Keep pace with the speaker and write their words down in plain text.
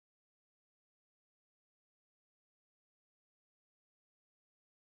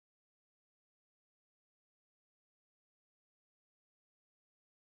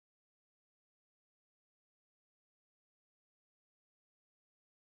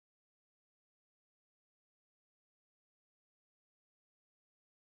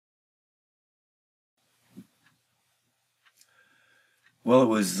Well, it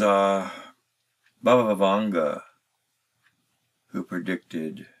was Baba Vanga who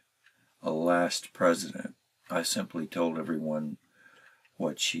predicted a last president. I simply told everyone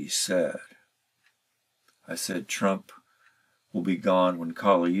what she said. I said Trump will be gone when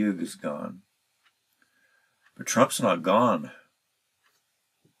Kali Yuga is gone. But Trump's not gone.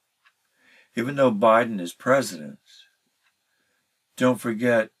 Even though Biden is president, don't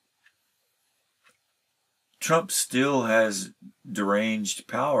forget, Trump still has deranged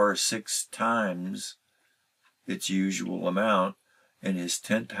power 6 times its usual amount in his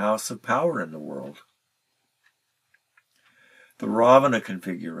 10th house of power in the world. The Ravana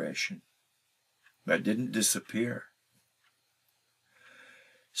configuration, that didn't disappear.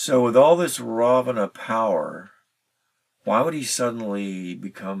 So with all this Ravana power, why would he suddenly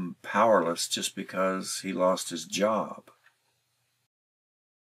become powerless just because he lost his job?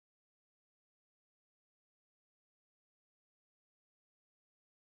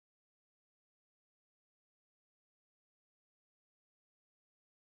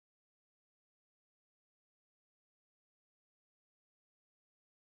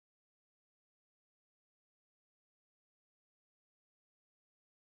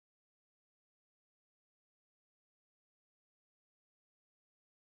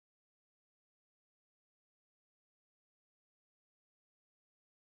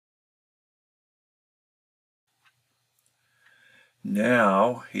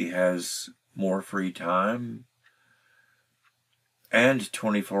 Now he has more free time and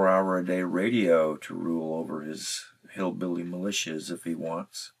 24-hour-a-day radio to rule over his hillbilly militias if he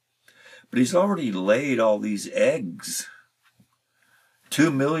wants. But he's already laid all these eggs, 2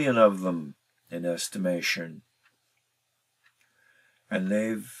 million of them in estimation, and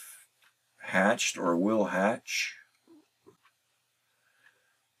they've hatched or will hatch,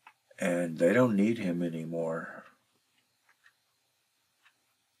 and they don't need him anymore.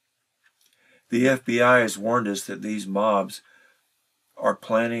 The FBI has warned us that these mobs are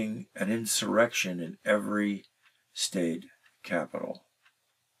planning an insurrection in every state capital.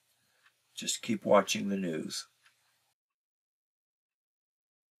 Just keep watching the news.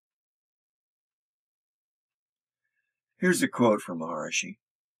 Here's a quote from Maharishi.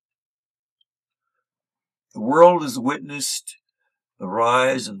 The world has witnessed the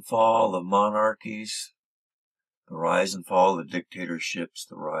rise and fall of monarchies, the rise and fall of dictatorships,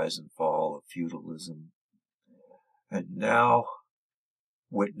 the rise and fall of feudalism, and now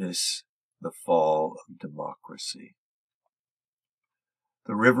witness the fall of democracy.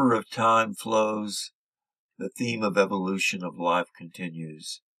 The river of time flows, the theme of evolution of life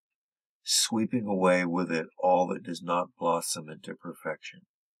continues, sweeping away with it all that does not blossom into perfection.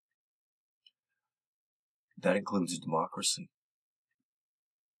 That includes democracy.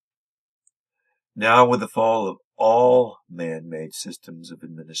 Now, with the fall of all man-made systems of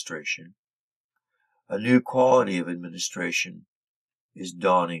administration, a new quality of administration is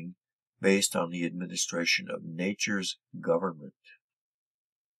dawning based on the administration of nature's government.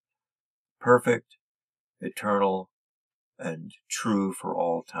 Perfect, eternal, and true for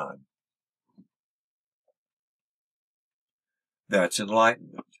all time. That's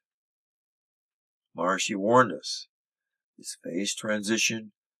enlightenment. Maharishi warned us. This phase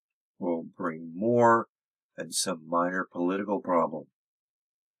transition will bring more than some minor political problem.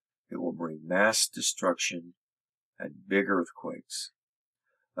 It will bring mass destruction and big earthquakes.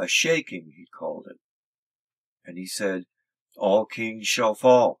 A shaking, he called it. And he said, all kings shall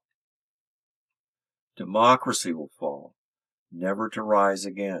fall. Democracy will fall, never to rise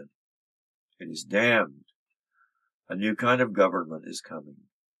again. It is damned. A new kind of government is coming.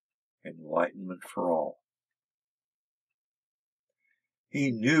 Enlightenment for all. He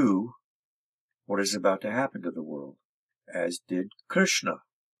knew what is about to happen to the world, as did Krishna,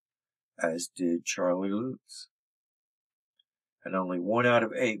 as did Charlie Lutz. And only 1 out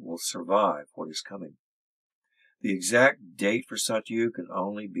of 8 will survive what is coming. The exact date for Satyug can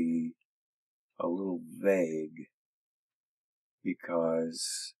only be a little vague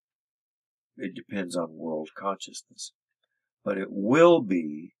because it depends on world consciousness. But it will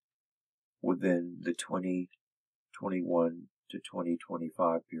be within the 2021 to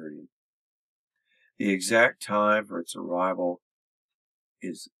 2025 period. The exact time for its arrival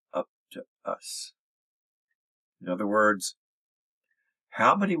is up to us. In other words,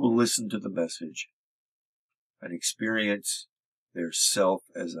 how many will listen to the message and experience their self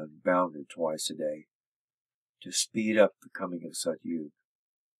as unbounded twice a day to speed up the coming of Satyug?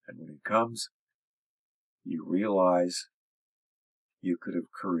 And when it comes, you realize you could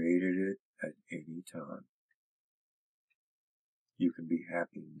have created it at any time. You can be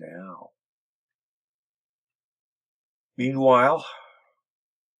happy now. Meanwhile,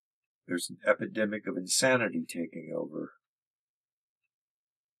 There's an epidemic of insanity taking over.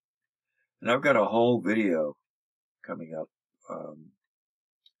 And I've got a whole video coming up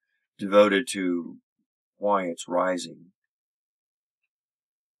devoted to why it's rising.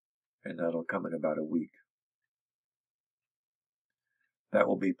 And that'll come in about a week. That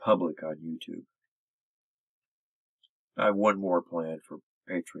will be public on YouTube. I have one more planned for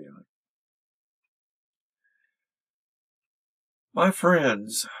Patreon. My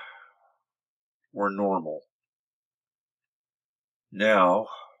friends were normal. Now,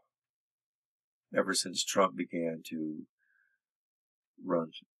 ever since Trump began to run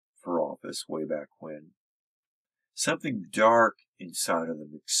for office way back when, something dark inside of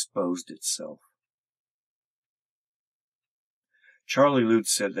them exposed itself. Charlie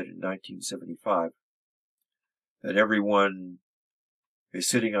Lutz said that in 1975, that everyone is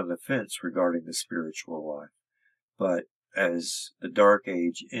sitting on the fence regarding the spiritual life. But as the dark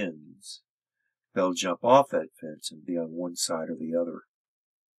age ends, they'll jump off that fence and be on one side or the other.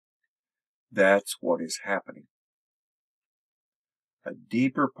 That's what is happening. A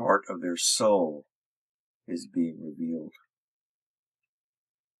deeper part of their soul is being revealed.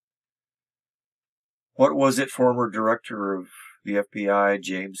 What was it former director of the FBI,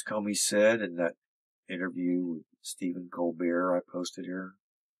 James Comey, said in that interview with Stephen Colbert I posted here?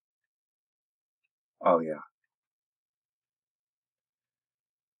 Oh, yeah.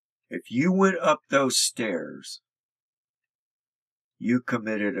 If you went up those stairs, you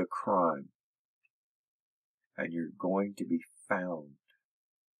committed a crime, and you're going to be found.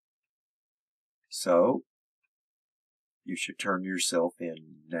 So, you should turn yourself in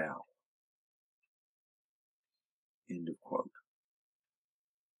now. End of quote.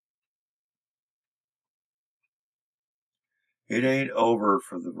 It ain't over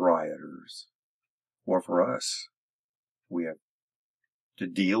for the rioters, or for us. We have to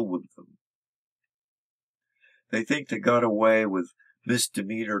deal with them. They think they got away with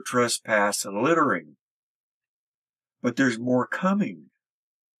misdemeanor trespass and littering. But there's more coming.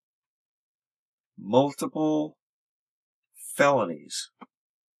 Multiple felonies.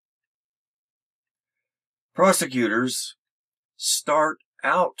 Prosecutors start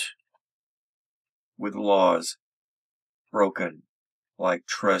out with laws broken, like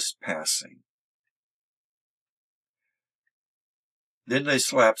trespassing. Then they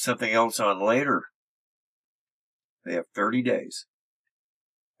slap something else on later. They have 30 days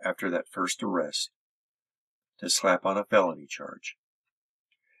after that first arrest to slap on a felony charge.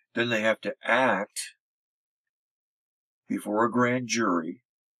 Then they have to act before a grand jury,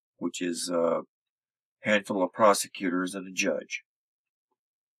 which is a handful of prosecutors and a judge.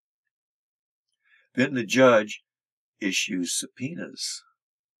 Then the judge issues subpoenas.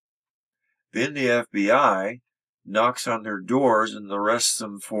 Then the FBI knocks on their doors and arrests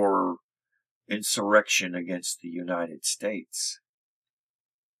them for insurrection against the United States.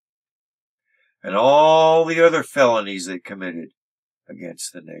 And all the other felonies they committed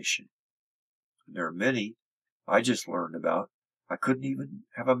against the nation. There are many I just learned about I couldn't even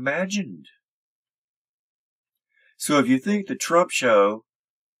have imagined. So if you think the Trump show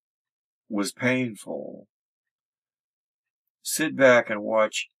was painful, sit back and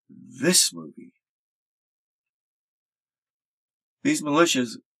watch this movie. These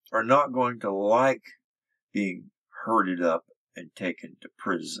militias are not going to like being herded up and taken to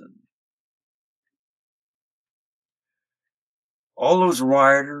prison. All those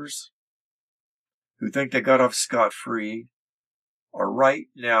rioters who think they got off scot-free are right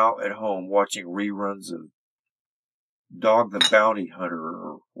now at home watching reruns of Dog the Bounty Hunter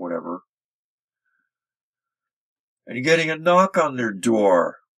or whatever, and getting a knock on their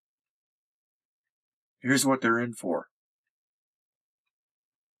door. Here's what they're in for.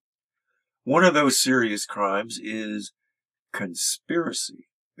 One of those serious crimes is conspiracy,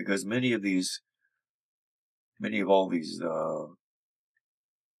 because many of all these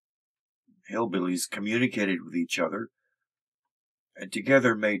hillbillies communicated with each other and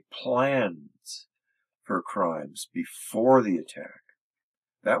together made plans for crimes before the attack.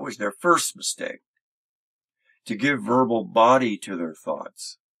 That was their first mistake, to give verbal body to their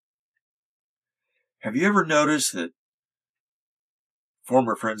thoughts. Have you ever noticed that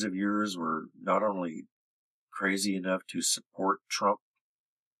former friends of yours were not only crazy enough to support Trump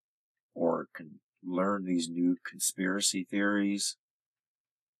or can learn these new conspiracy theories,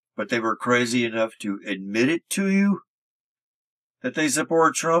 but they were crazy enough to admit it to you that they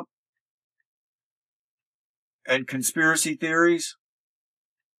support Trump and conspiracy theories?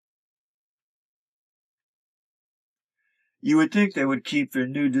 You would think they would keep their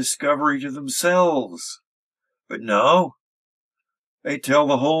new discovery to themselves. But no, They tell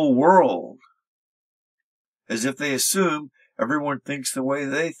the whole world, as if they assume everyone thinks the way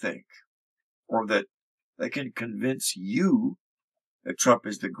they think, or that they can convince you that Trump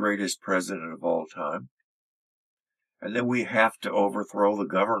is the greatest president of all time, and that we have to overthrow the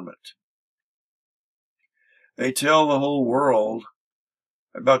government. They tell the whole world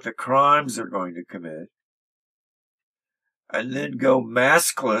about the crimes they're going to commit, and then go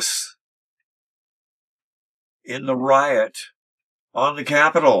maskless in the riot on the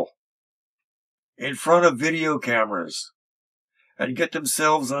Capitol in front of video cameras and get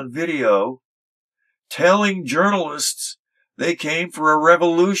themselves on video telling journalists they came for a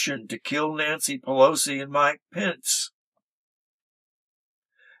revolution to kill Nancy Pelosi and Mike Pence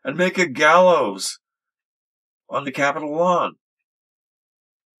and make a gallows on the Capitol lawn.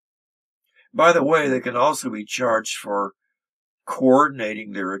 By the way, they can also be charged for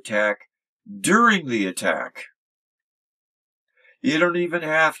coordinating their attack during the attack. You don't even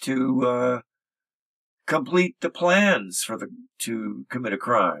have to complete the plans to commit a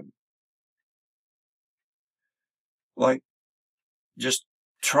crime. Like just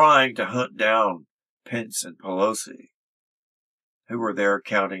trying to hunt down Pence and Pelosi, who were there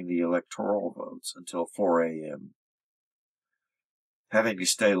counting the electoral votes until 4 a.m., having to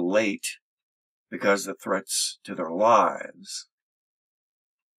stay late because of threats to their lives.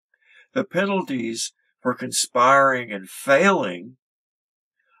 The penalties for conspiring and failing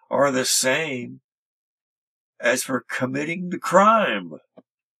are the same as for committing the crime.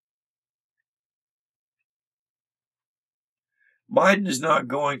 Biden is not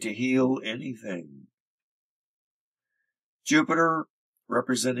going to heal anything. Jupiter,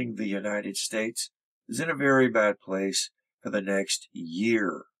 representing the United States, is in a very bad place for the next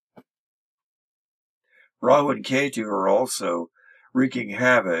year. Rahu and Ketu are also wreaking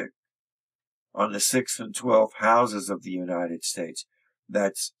havoc on the 6th and 12th houses of the United States.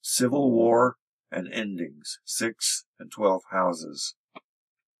 That's civil war and endings, 6th and 12th houses.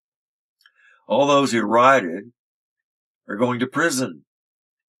 All those who rioted are going to prison,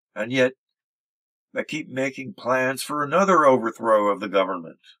 and yet they keep making plans for another overthrow of the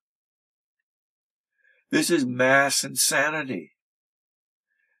government. This is mass insanity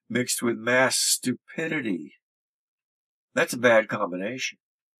mixed with mass stupidity. That's a bad combination.